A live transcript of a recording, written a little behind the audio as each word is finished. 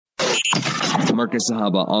Marcus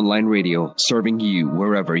Sahaba Online Radio, serving you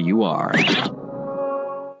wherever you are.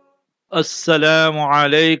 Assalamu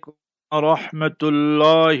alaikum wa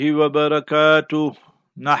rahmatullahi wa barakatuh.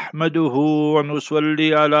 Nahmaduhu wa nusalli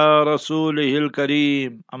ala rasulihil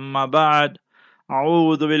kareem. Amma ba'd.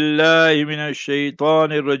 A'udhu billahi minash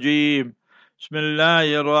shaitanir rajeem.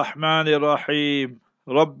 Bismillahir rahmanir rahim.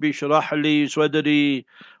 Rabbi shrah li sadri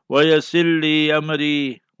wa yassir li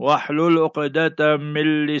amri wahlul 'uqdatam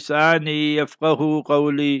min lisani yafqahu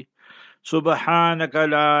qawli. سبحانك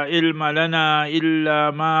لا علم لنا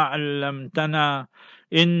إلا ما علمتنا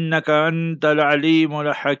إنك أنت العليم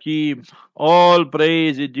الحكيم. All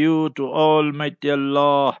praise is due to Almighty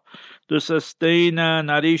Allah, the sustainer,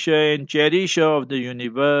 nourisher and cherisher of the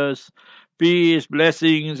universe. Peace,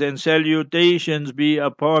 blessings and salutations be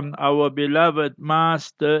upon our beloved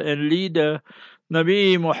master and leader,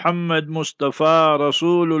 Nabi Muhammad Mustafa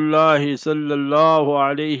Rasulullah sallallahu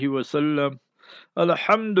alayhi wasallam.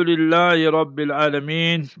 Alhamdulillahi Rabbil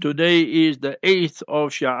Alameen. Today is the 8th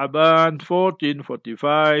of Sha'aban,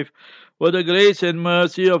 1445. With the grace and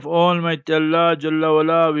mercy of Almighty Allah Jalla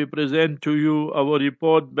wala, we present to you our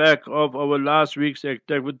report back of our last week's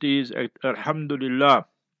activities. Alhamdulillah.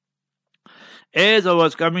 As I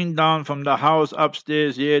was coming down from the house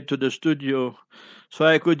upstairs here to the studio, so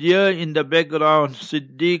I could hear in the background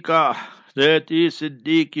Siddiqa, that is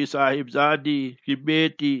Siddiqi Sahibzadi,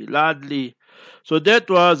 Kibeti, Ladli. So that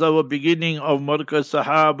was our beginning of Markaz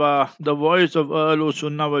Sahaba, the voice of Ahlul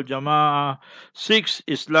Sunnah wal Jama'ah, 6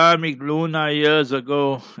 Islamic lunar years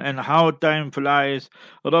ago, and how time flies.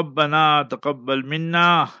 Rabbana taqabbal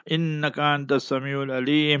minna, innaka antas samiul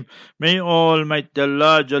alim. May Almighty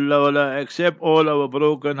Allah Jalla wala accept all our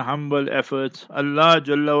broken, humble efforts. Allah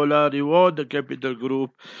Jalla wala reward the capital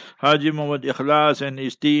group, Haji Muhammad Ikhlas and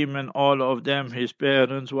his team and all of them, his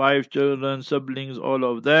parents, wife, children, siblings, all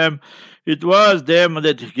of them. It was them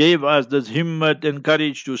that gave us this himmat and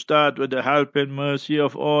courage to start with the help and mercy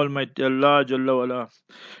of Almighty Allah Jalla wala.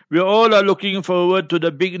 We all are looking forward to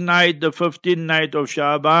the big night, the 15th night of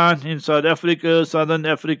Sha'ban in South Africa, Southern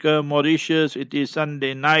Africa, Mauritius. It is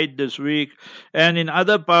Sunday night this week. And in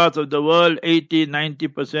other parts of the world,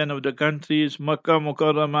 80-90% of the countries, Makkah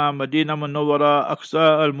Mukarramah, Medina Munawwara,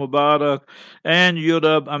 Aqsa al-Mubarak, and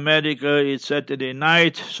Europe, America, it's Saturday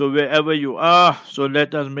night. So wherever you are, so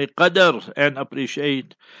let us make qadr and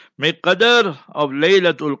appreciate. Make qadr of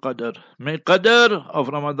Laylatul Qadr. Make qadr of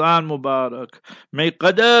Ramadan Mubarak. Make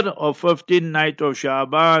qadr of 15th night of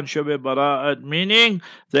Sha'ban, Shab Bara'at, meaning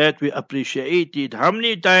that we appreciate it. How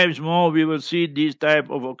many times more we will see these type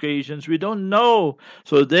of occasions? We don't know.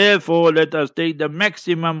 So therefore, let us take the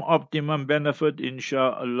maximum, optimum benefit,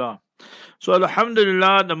 inshaAllah. So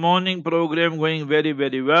Alhamdulillah, the morning program going very,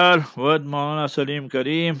 very well. With Maulana Salim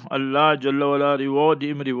Kareem, Allah Jalla wala reward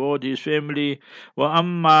him, reward his family. Wa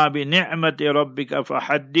amma bi ni'mati rabbika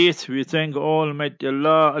fahaddith. We thank Almighty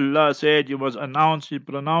Allah. Allah said you must announce it,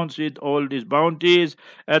 pronounce it, all these bounties,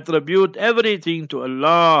 attribute everything to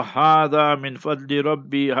Allah. Hada min fadli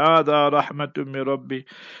Rabbi, hada rahmatun min Rabbi.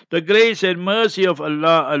 The grace and mercy of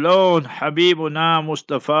Allah alone. Habibuna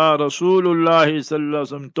Mustafa Rasulullah sallallahu alaihi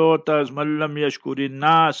wasallam taught us, lam yashkurin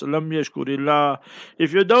nas, lam yashkurillah.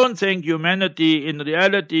 If you don't thank humanity, in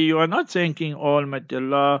reality you are not thanking Almighty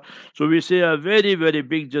Allah. So we say a very, very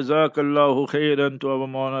big jazakallahu khairan to our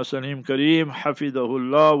Maulana Salim Kareem,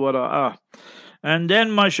 hafidahullah wa ra'ah. And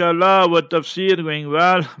then, mashallah, with tafsir going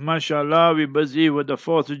well, mashallah, we're busy with the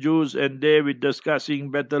 4th Juz, and there we're discussing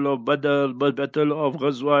Battle of Badr, Battle of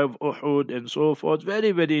Ghazwa of Uhud, and so forth.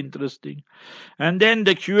 Very, very interesting. And then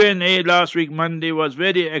the Q&A last week, Monday, was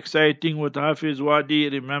very exciting with Hafiz Wadi,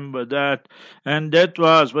 remember that. And that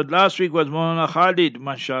was, but last week was Maulana Khalid,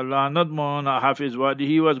 mashallah, not Maulana Hafiz Wadi,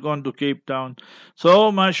 he was gone to Cape Town.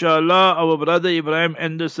 So, mashallah, our brother Ibrahim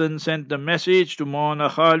Anderson sent a message to Maulana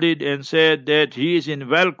Khalid and said that he is in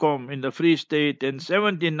welcome in the Free State and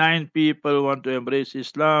 79 people want to embrace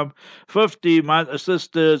Islam, 50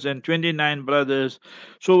 sisters and 29 brothers.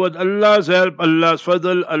 So with Allah's help, Allah's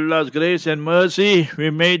fadl, Allah's grace and mercy,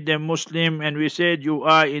 we made them Muslim and we said you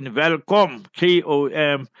are in welcome,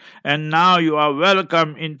 K-O-M, and now you are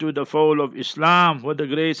welcome into the fold of Islam with the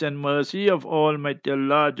grace and mercy of Almighty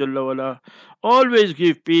Allah Jalla wala. Always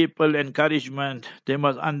give people encouragement. They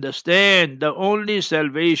must understand the only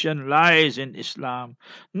salvation lies in Islam.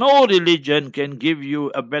 No religion can give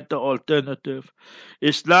you a better alternative.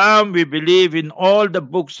 Islam, we believe in all the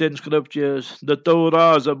books and scriptures, the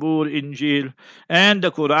Torah, Zabur, Injil, and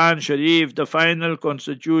the Quran Sharif, the final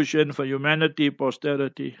constitution for humanity,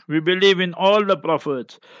 posterity. We believe in all the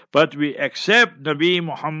prophets, but we accept Nabi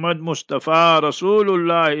Muhammad Mustafa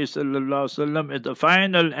Rasulullah sallallahu alaihi wasallam as the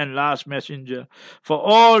final and last messenger for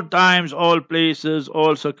all times, all places,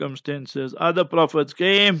 all circumstances. Other prophets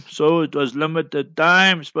came, so it was limited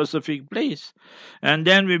time, specific place. And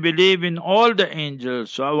then we believe in all the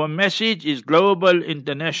angels. So our message is global,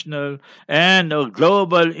 international, and a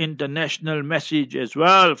global, international message as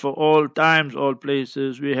well for all times, all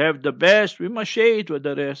places. We have the best, we must share it with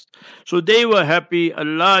the rest. So they were happy.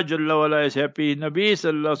 Allah Jalla wala is happy. Nabi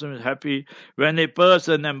Sallallahu Alaihi Wasallam is happy when a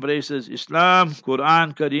person embraces Islam.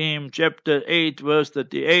 Quran Kareem, chapter 8, verse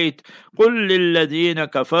 38. قُلْ لِلَّذِينَ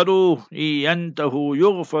كَفَرُوا إِن يَنْتَهُوا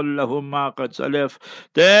يُغْفَرْ لَهُم مَا قَدْ سَلَفَ.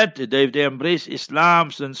 That if they embrace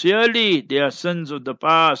Islam sincerely, their sins of the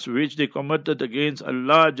past which they committed against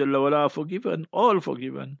Allah Jalla wala forgiven, all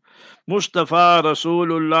forgiven. Mustafa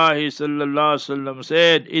Rasulullah sallallahu alaihi wasallam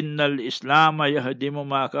said, Innal Islam yahdimu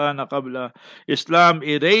ma kana qabla. Islam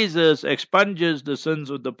erases, expunges the sins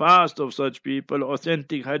of the past of such people.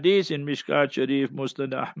 Authentic hadith in Mishkat Sharif,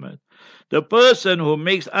 Musnad Ahmad. The person who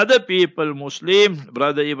makes other people Muslim,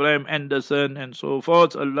 Brother Ibrahim Anderson and so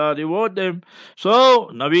forth, Allah reward them. So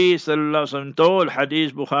Nabi sallallahu alaihi wasallam told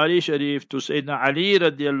Hadith Bukhari Sharif to Sayyidina Ali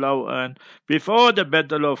radiallahu anh, before the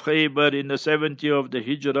battle of Khaybar in the 70th of the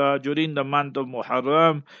Hijrah, during the month of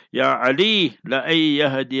Muharram, Ya Ali, la ay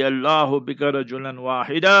yahdi Allahu bika rajulan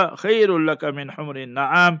wahida, khairul laka min humrin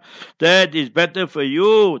na'am. That is better for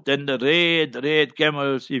you than the red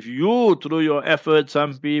camels. If you, through your efforts,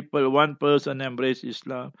 some people, one person embrace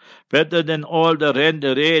Islam, better than all the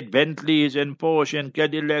red Bentleys and Porsche and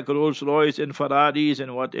Cadillac, Rolls Royce and Ferraris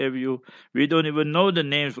and whatever you. We don't even know the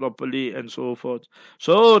names properly and so forth.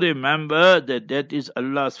 So remember that is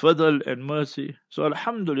Allah's fadl and mercy. So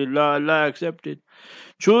Alhamdulillah, Allah accepted.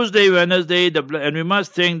 Tuesday, Wednesday, and we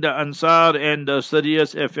must thank the Ansar and the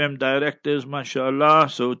Sirius FM directors, mashallah.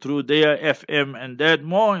 So through their FM and that,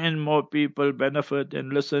 more and more people benefit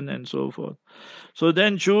and listen and so forth. So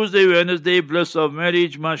then Tuesday, Wednesday, bliss of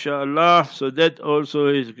marriage, mashallah. So that also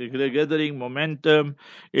is gathering momentum.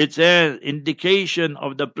 It's an indication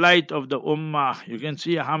of the plight of the ummah. You can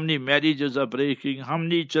see how many marriages are breaking, how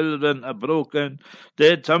many children are broken.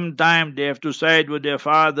 That sometimes they have to side with their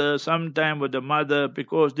father, sometimes with the mother,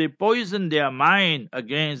 because they poison their mind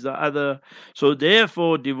against the other. So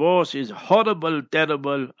therefore divorce is horrible,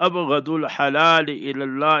 terrible. Abghadul halali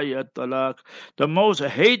ilallahi at-talaq. The most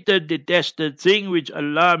hated, detested thing which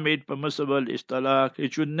Allah made permissible is talaq.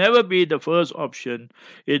 It should never be the first option.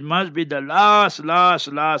 It must be the last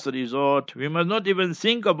resort. We must not even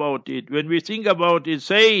think about it. When we think about it,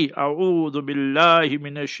 say, A'udhu billahi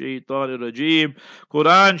minash shaitanir rajim.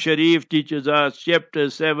 Quran Sharif teaches us, chapter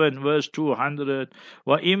 7, verse 200.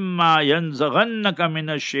 Wa imma yanzaghannaka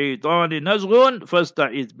minash shaitani nazghun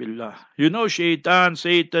fasta'iz billah. You know shaitan,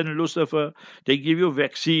 Satan, Lucifer, they give you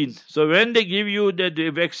vaccine. So when they give you that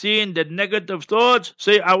vaccine, that negative thoughts,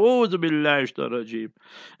 say, A'udhu billahi rajim.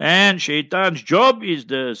 And shaitan's job is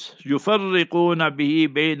this. Yufarriquna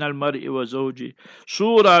bihi bain al-mar'i wa zawji.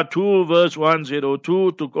 Surah 2, verse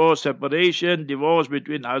 102, to cause separation, divorce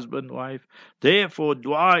between husband and wife. Therefore,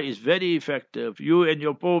 dua is very effective. You and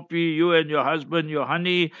your poppy, you and your husband, your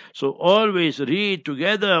honey. So always read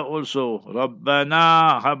together also.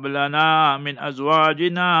 Rabbana hablana min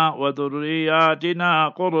azwajina wa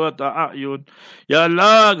dhurriyatina qurrata a'yun. Ya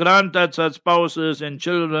Allah, grant us such spouses and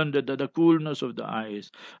children that are the coolness of the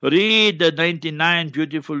eyes. Read the 99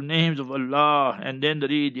 beautiful names of Allah and then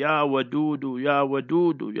read Ya Wadudu, Ya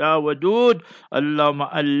Wadudu, Ya Wadud.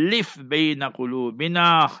 Allahumma alif bayna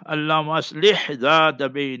qulubina. Allahumma aslih dhata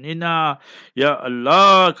baynina. Ya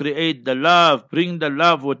Allah, create the love, bring the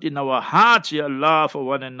love within our hearts, Ya Allah, for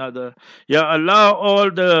one another. Ya Allah,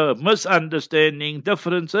 all the misunderstanding,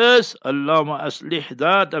 differences, Allahumma aslih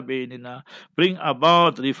dhata baynina. Bring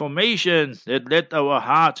about reformation, that let our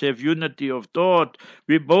hearts have unity of thought.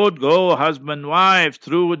 We both go, husband, wife,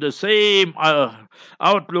 through the same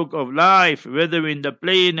outlook of life, whether in the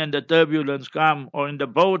plane and the turbulence come, or in the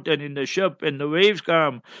boat and in the ship and the waves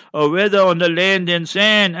come, or whether on the land and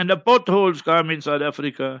sand and the potholes come in South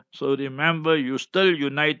Africa. So remember, you're still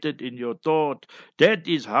united in your thought. That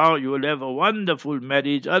is how you will have a wonderful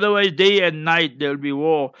marriage. Otherwise, day and night there will be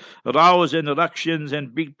war, rows and ructions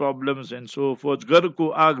and big problems and so forth. Ghar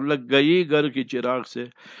ko aag lag gayi ghar ki chirag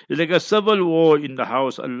se. It's like a civil war in the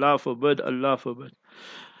house. Allah forbid, Allah forbid.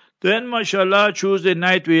 Then, mashallah, Tuesday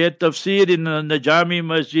night we had tafsir in the Jami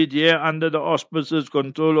Masjid here under the auspices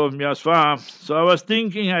control of Miasfa. So I was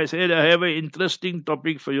thinking, I said, I have an interesting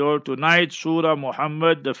topic for you all tonight, Surah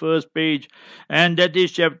Muhammad, the first page, and that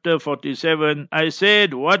is chapter 47. I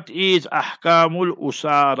said, what is Ahkamul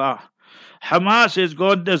Usara? Hamas has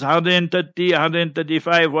got this 130,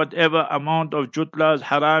 135, whatever amount of jutlas,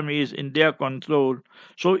 haramis in their control.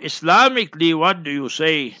 So Islamically, what do you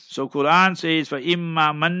say? So Quran says,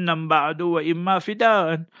 فَإِمَّا مَنَّمْ بَعْدُ وَإِمَّا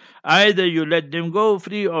فِدَاءً. Either you let them go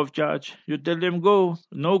free of charge. You tell them go,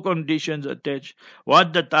 no conditions attached.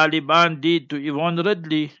 What the Taliban did to Yvonne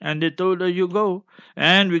Radley, and they told her you go.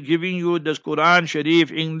 And we're giving you this Quran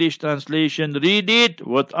Sharif English translation. Read it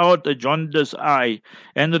without a jaundiced eye.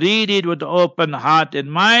 And read it with an open heart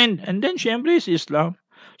and mind. And then she embraces Islam.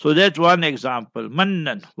 So that's one example.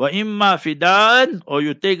 Mannan. Wa imma fidaan, or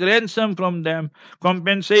you take ransom from them.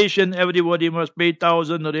 Compensation, everybody must pay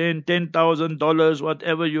 1,000 rand, $10,000,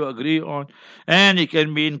 whatever you agree on. And it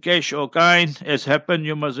can be in cash or kind. As happened,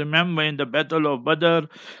 you must remember in the Battle of Badr,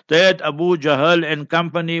 that Abu Jahl and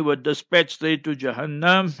company were dispatched straight to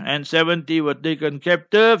Jahannam, and 70 were taken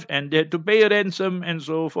captive, and they had to pay ransom and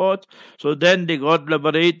so forth. So then they got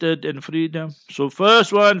liberated and freedom. So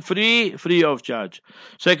first one, free of charge.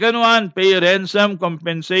 Second one, pay ransom,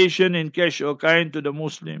 compensation in cash or kind to the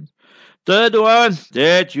Muslim. Third one,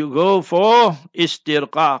 that you go for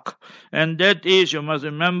istirqaq. And that is, you must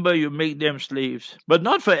remember, you make them slaves. But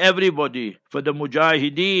not for everybody, for the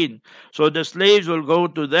mujahideen. So the slaves will go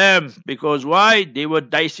to them. Because why? They were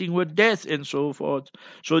dicing with death and so forth.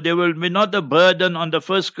 So they will be not a burden on the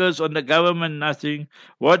fiscus, on the government, nothing.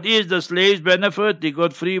 What is the slave's benefit? They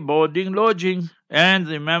got free boarding, lodging. And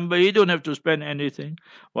remember, he don't have to spend anything.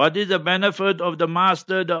 What is the benefit of the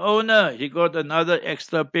master, the owner? He got another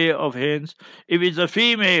extra pair of hands. If it's a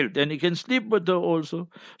female, then he can sleep with her also.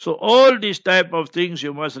 So all these type of things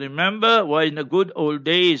you must remember were in the good old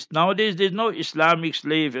days. Nowadays there's no Islamic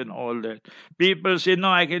slave and all that. People say,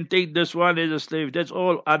 no, I can take this one as a slave. That's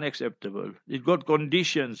all unacceptable. It got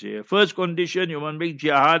conditions here. First condition, you must make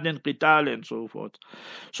jihad and qital and so forth.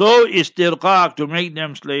 So istirqaq, to make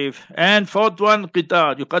them slave. And fourth one,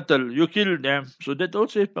 qital, you kill them. So that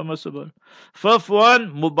also is permissible. Fifth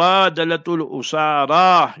one, mubadalatul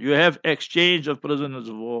usara, you have exchange of prisoners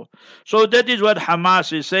of war. So that is what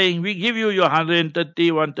Hamas is saying. We give you your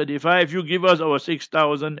 130, 135, you give us our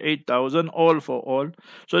 6,000, 8,000, all for all.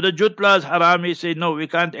 So the Jutlas, Haramis say, no, we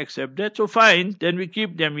can't accept that. So fine, then we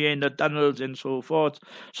keep them here in the tunnels and so forth.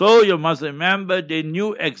 So you must remember, they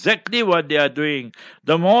knew exactly what they are doing.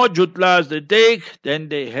 The more Jutlas they take, then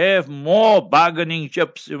they have more bargaining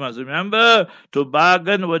chips. You must remember to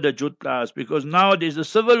bargain with the Jutlas, because now there's a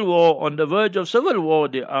civil war, on the verge of civil war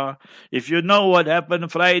they are. If you know what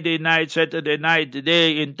happened Friday night, Saturday night,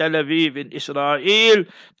 today in Tel Aviv, in Israel,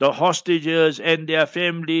 the hostages and their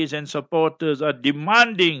families and supporters are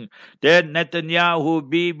demanding that Netanyahu,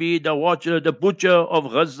 Bibi, the watcher, the butcher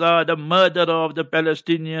of Gaza, the murderer of the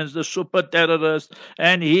Palestinians, the super terrorist,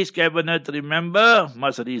 and his cabinet, remember,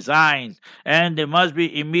 must resign. And there must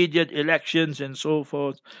be immediate elections and so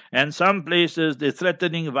forth. And some places they're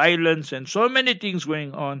threatening violence and so many things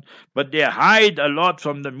going on. But they hide a lot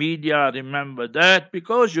from the media, remember that,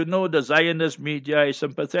 because you know the Zionist media is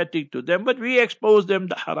sympathetic to them, but we expose them,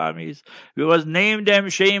 the haramis. We must name them,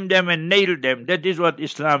 shame them, and nail them. That is what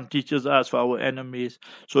Islam teaches us for our enemies.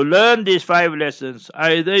 So learn these 5 lessons.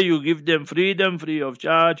 Either you give them freedom free of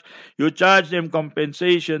charge, you charge them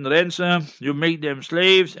compensation, ransom, you make them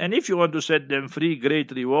slaves, and if you want to set them free,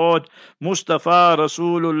 great reward. Mustafa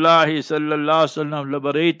Rasulullah sallallahu alaihi wasallam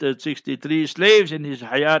liberated 63 slaves in his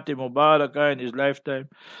hayat mubarakah, in his lifetime.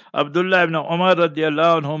 Abdullah ibn Umar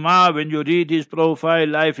radiallahu anhuma, when you read his profile,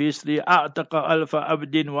 life history, a'taqa alfa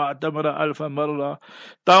abdin wa atamara alfa marra,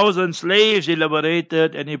 1,000 slaves he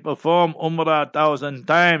liberated, and he performed umrah 1,000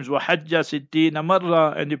 times, wa hajja sittina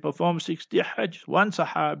marra, and he performed 60 hajj. One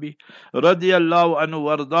sahabi radiallahu anhu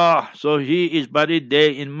wardah. So he is buried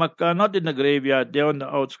there in Makkah, not in the graveyard, there on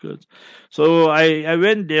the outskirts. So I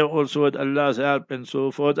went there also with Allah's help and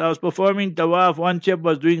so forth. I was performing tawaf. One chap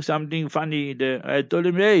was doing something funny there. I told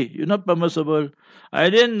him, hey, you're not permissible. I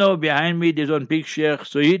didn't know behind me there's one big sheikh.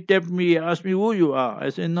 So he tapped me, asked me who you are. I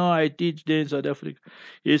said, no, I teach there in South Africa.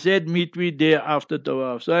 He said, meet me there after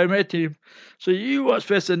tawaf. So I met him. So he was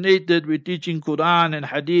fascinated with teaching Quran and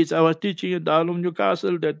Hadith. I was teaching at Darul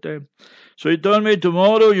Newcastle that time. So he told me,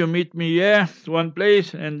 tomorrow you meet me here, one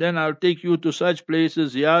place, and then I'll take you to such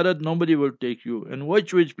places. Ziyarat, nobody will take you. And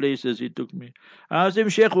which places he took me? I asked him,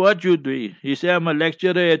 Sheikh, what you doing? He said, I'm a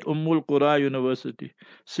lecturer at Ummul Qura University.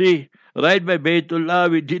 See, right by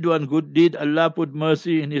Baytullah, we did one good deed. Allah put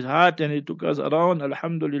mercy in his heart and he took us around.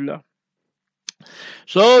 Alhamdulillah.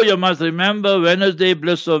 So you must remember Wednesday,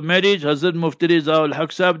 bliss of marriage, Hazrat Mufti Rizal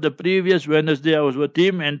Haq Sahib. The previous Wednesday I was with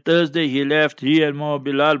him, and Thursday he left. He and Mo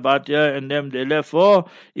Bilal Bhatia and them, they left for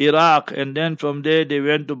Iraq, and then from there they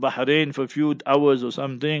went to Bahrain for a few hours or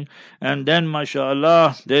something, and then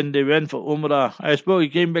mashallah, then they went for Umrah. He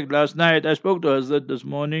came back last night. I spoke to Hazrat this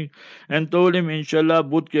morning and told him, inshallah,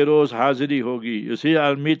 Budh ke roz haziri hogi. You see,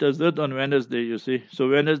 I'll meet Hazrat on Wednesday, you see. So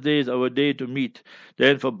Wednesday is our day to meet.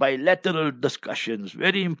 Then for bilateral discussions,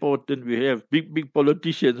 very important, we have big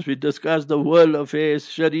politicians. We discuss the world affairs,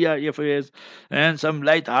 Sharia affairs, and some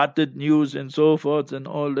light-hearted news and so forth and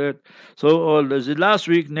all that. So all this. Last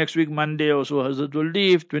week, next week, Monday also, Hazrat will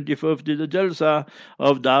leave. 25th is the Jalsa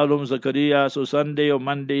of Darul Zakaria. So Sunday or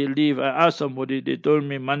Monday he'll leave. I asked somebody, they told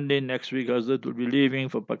me Monday next week Hazrat will be leaving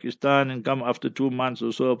for Pakistan and come after 2 months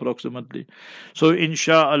or so approximately. So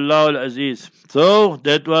Insha'Allah al-Aziz. So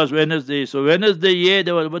that was Wednesday. So Wednesday,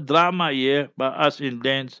 there was a drama here by us in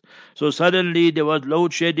dance. So suddenly there was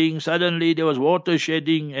load shedding, suddenly there was water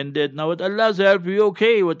shedding, and that now with Allah's help we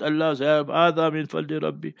okay. With Allah's help, Adam in Faldi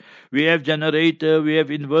Rabbi. We have generator, we have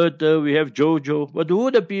inverter, we have Jojo. But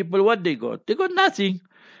who the people, what they got? They got nothing.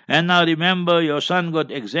 And now remember, your son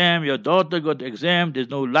got exam, your daughter got exam, there's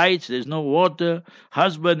no lights, there's no water,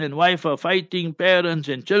 husband and wife are fighting, parents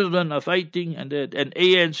and children are fighting, and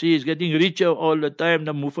ANC is getting richer all the time,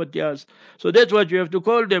 the mufatiyas. So that's what you have to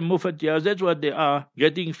call them, mufatiyas, that's what they are,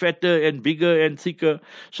 getting fatter and bigger and thicker.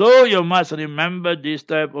 So you must remember these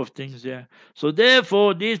type of things there. So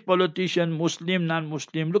therefore, these politicians, Muslim,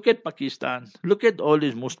 non-Muslim, look at Pakistan, look at all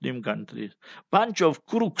these Muslim countries, bunch of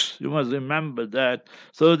crooks, you must remember that.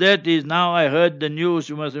 So that is, now I heard the news,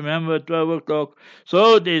 you must remember, 12 o'clock.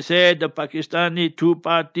 So they said the Pakistani two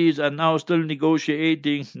parties are now still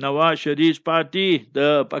negotiating. Nawaz Sharif's party,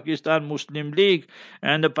 the Pakistan Muslim League,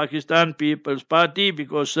 and the Pakistan People's Party,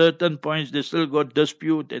 because certain points they still got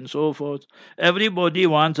dispute and so forth. Everybody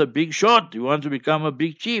wants a big shot. He wants to become a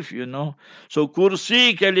big chief, you know. So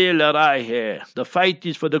kursi ke liye larai hai. The fight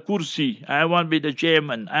is for the kursi. I want to be the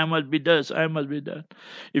chairman. I must be this. I must be that.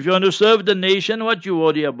 If you want to serve the nation, what you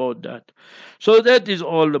worry about that? So that is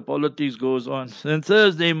all the politics goes on. Then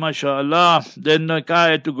Thursday, mashallah, then the car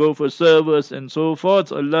had to go for service and so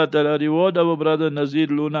forth. Allah Ta'ala reward our brother Nazir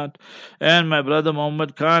Lunat, and my brother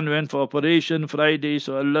Muhammad Khan went for operation Friday.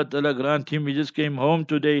 So Allah Ta'ala grant him, he just came home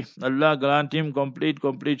today. Allah grant him complete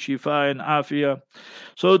shifa and afia.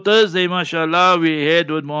 So Thursday, mashallah, we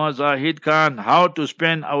had with Muhammad Zahid Khan how to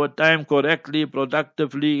spend our time correctly,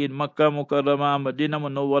 productively in Makkah Mukarramah, Medina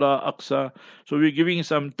Munawwara, Aqsa. So we're giving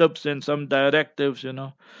some tips and some directives, you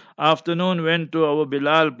know. Afternoon went to our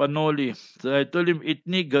Bilal Panoli. So I told him,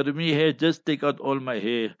 itni garmi hai, just take out all my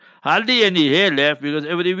hair. Hardly any hair left because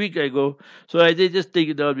every week I go. So I say, just take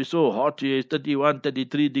it out. It's so hot here. It's 31,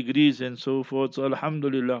 33 degrees and so forth. So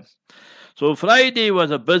Alhamdulillah. So Friday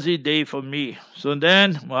was a busy day for me. So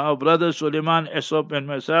then our brother Suleiman Esop and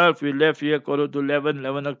myself, we left here quarter to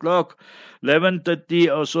 11 o'clock.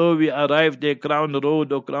 11:30 or so we arrived at Crown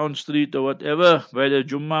Road or Crown Street or whatever, by the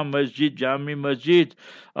Jummah Masjid, Jami Masjid.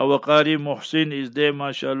 Our Qari Muhsin is there,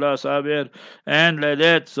 mashallah, Sabir, and like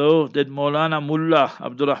that. So that Maulana Mullah,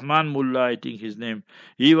 Abdurrahman Mullah, I think his name,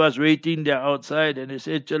 he was waiting there outside and he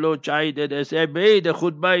said, Chalo chai. That I said, hey, the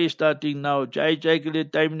khutbah is starting now. Chai ke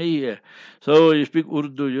liye time nahi hai. So you speak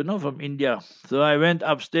Urdu, you know, from India. So I went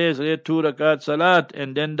upstairs, read 2 rakat salat,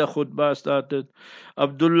 and then the khutbah started.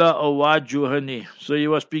 Abdullah Awad Juhani. So he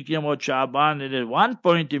was speaking about Sha'ban, and at one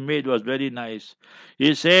point he made was very nice.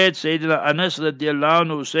 He said, Sayyidina Anas radiallahu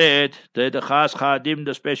anhu said that the Khas Khadim,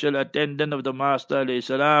 the special attendant of the Master alayhi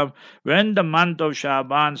salam, when the month of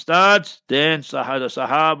Sha'ban starts, then the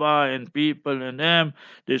Sahaba and people and them,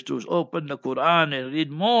 they used to open the Quran and read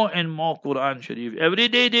more and more Quran Sharif. Every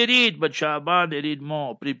day they read, but Sha'ban they read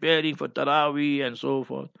more, preparing for Taraweeh and so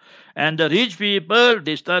forth. And the rich people,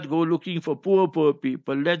 they start go looking for poor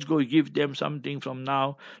people. Let's go give them something from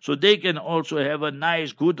now, so they can also have a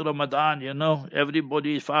nice, good Ramadan.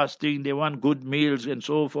 Everybody is fasting. They want good meals and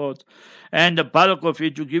so forth. And the bulk of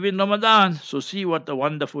it you give in Ramadan. So see what a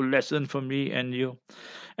wonderful lesson for me and you.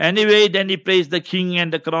 Anyway, then he praised the king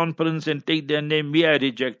and the crown prince and take their name. Me, I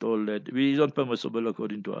reject all that. We is not permissible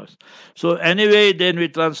according to us. So anyway, then we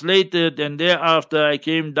translated, and thereafter I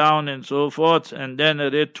came down and so forth, and then I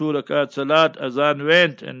read 2 rakat salat, azan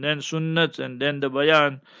went, and then sunnats, and then the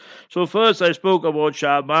bayan. So first I spoke about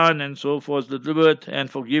Shaban and so forth, a little bit, and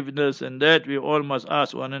forgiveness, and that we all must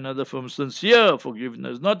ask one another from sincere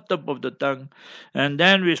forgiveness, not tip of the tongue. And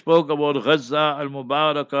then we spoke about Gaza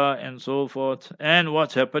al-Mubarakah and so forth, and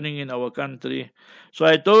what's happening in our country. So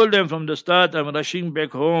I told them from the start I'm rushing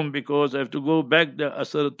back home because I have to go back the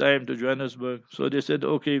Asr time to Johannesburg. So they said,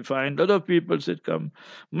 okay, fine. A lot of people said, come.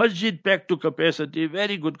 Masjid packed to capacity,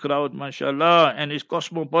 very good crowd, mashallah, and it's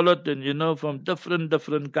cosmopolitan, from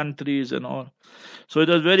different countries and all. So it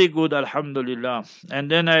was very good, alhamdulillah. And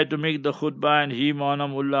then I had to make the khutbah, and he, Maulana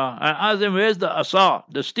Mullah, I asked him, where's the asa,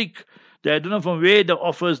 the stick? I don't know from where the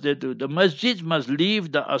offers they do. The masjid must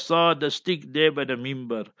leave the asa, the stick there by the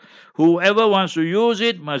mimbar. Whoever wants to use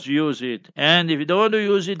it must use it. And if you don't want to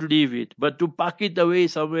use it, leave it. But to pack it away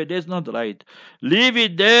somewhere, that's not right. Leave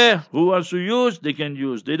it there. Who wants to use, they can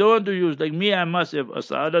use. They don't want to use. Like me, I must have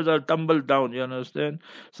asa. Others will tumble down, you understand?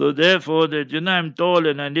 So therefore, that I'm tall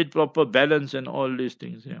and I need proper balance and all these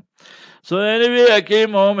things. Yeah. So anyway, I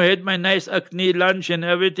came home, had my nice acne lunch and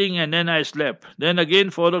everything, and then I slept. Then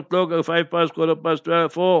again, 4 o'clock, 5 past, quarter past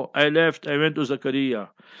 12, 4, I left, I went to Zakaria.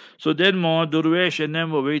 So then Mohd Durwesh and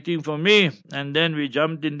them were waiting for me, and then we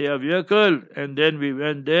jumped in their vehicle, and then we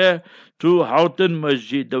went there to Houghton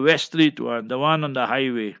Masjid, the West Street one, the one on the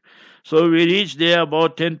highway. So we reached there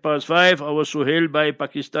about 10 past 5. Our Suhail Bhai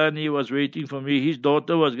Pakistani was waiting for me. His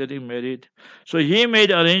daughter was getting married. So he made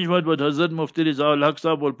arrangement with Hazrat Mufti Rizal Haq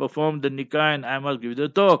Sahab will perform the nikah and I must give the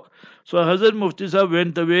talk. So Hazrat Mufti Sahab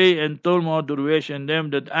went away and told Mohd Durwesh and them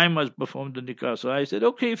that I must perform the nikah. So I said,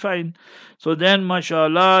 okay, fine. So then,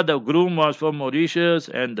 mashallah, the groom was from Mauritius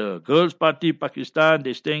and the girls' party, Pakistan,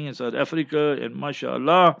 they're staying in South Africa, and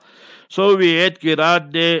mashallah. So we had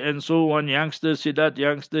Kirat there, and so one youngster, Siddharth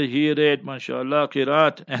youngster, he read, mashallah,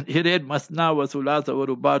 Kirat, and he read Masna wa Sulasa wa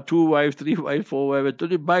Ruba, 2 wives, 3 wives, 4 wives. I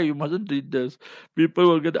told him, bye, you mustn't read this. People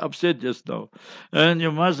will get upset just now. And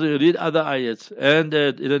you must read other ayats. And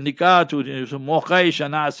the nikah to Mokai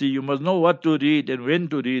Shanasi, you must know what to read and when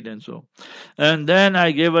to read and so. And then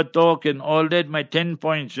I gave a talk and all that, my 10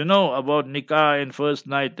 points, about nikah and first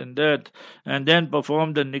night and that. And then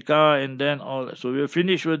performed the nikah and then all. So we were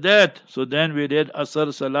finished with that. So then we did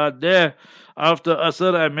Asr Salat there. After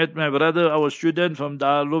Asr, I met my brother, our student from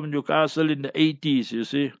Darul Newcastle in the 80s, you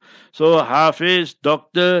see. So Hafiz,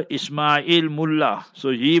 Dr. Ismail Mullah. So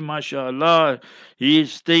he, mashallah, he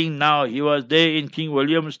is staying now. He was there in King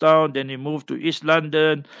Williamstown, then he moved to East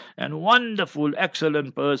London. And wonderful,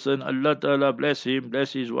 excellent person. Allah Ta'ala bless him,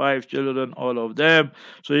 bless his wife, children, all of them.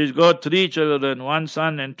 So he's got 3 children, 1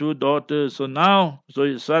 son and 2 daughters. So now,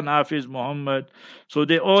 his son Hafiz Muhammad. So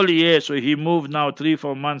they all here. So he moved now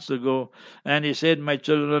 3-4 months ago. And he said, my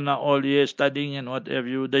children are all here studying and what have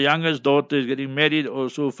you. The youngest daughter is getting married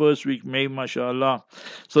also first week May, mashallah.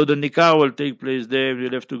 So the nikah will take place there.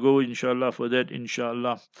 We'll have to go, inshallah, for that,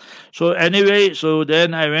 inshallah. So anyway, so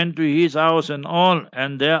then I went to his house and all.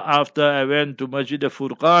 And thereafter I went to Masjid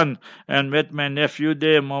al-Furqan and met my nephew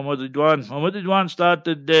there, Muhammad Ridwan. Muhammad Ridwan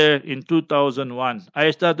started there in 2001.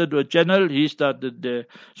 I started a channel, he started there.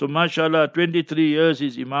 So mashallah, 23 years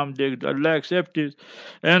he's Imam there. Allah accept it.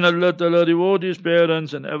 And Allah Ta'ala reward his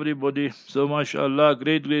parents and everybody. So mashallah,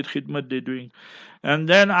 great khidmat they're doing. And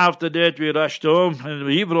then after that we rushed home and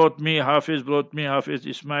he brought me, Hafiz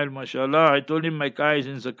Ismail, mashallah. I told him my car is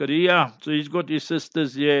in Zakaria. So he's got his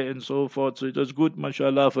sisters here and so forth. So it was good,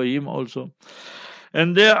 mashallah, for him also.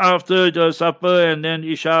 And thereafter it was supper and then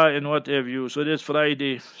Isha and what have you. So that's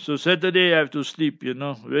Friday. So Saturday I have to sleep,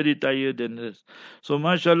 very tired and this. So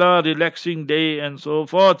mashallah, relaxing day and so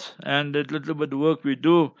forth. And that little bit work we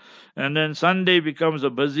do. And then Sunday becomes a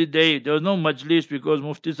busy day. There was no majlis because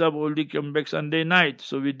Mufti Sahib only came back Sunday night.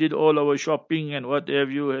 So we did all our shopping and what have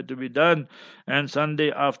you had to be done. And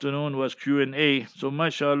Sunday afternoon was Q&A. So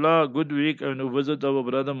mashallah, good week. I'm going to visit our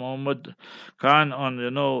brother Muhammad Khan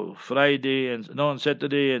on, Friday and on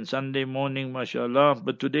Saturday and Sunday morning, mashallah.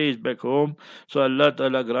 But today is back home. So Allah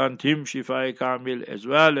Ta'ala grant him Shifai Kamil as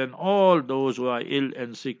well and all those who are ill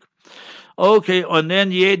and sick. Okay, and then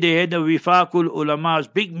they had the Wifaqul Ulama's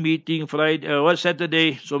big meeting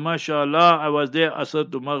Saturday. So mashallah, I was there Asr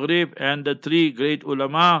to Maghrib, and the three great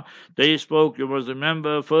ulama, they spoke. You must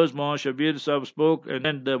remember, first Maulana Shabir Sahib spoke, and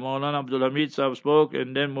then the Maulana Abdul Hamid Sahib spoke,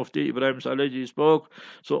 and then Mufti Ibrahim Saleji spoke.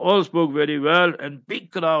 So all spoke very well, and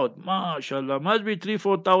big crowd, mashallah, must be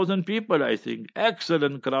 3,000-4,000 people, I think.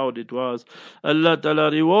 Excellent crowd it was. Allah Ta'ala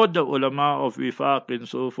reward the ulama of Wifaq and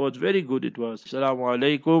so forth. Very good it was. Assalamu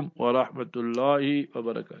alaikum wa rahmatullahi wa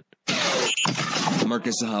barakatuh.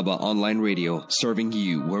 Marcus Sahaba Online Radio, serving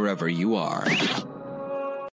you wherever you are.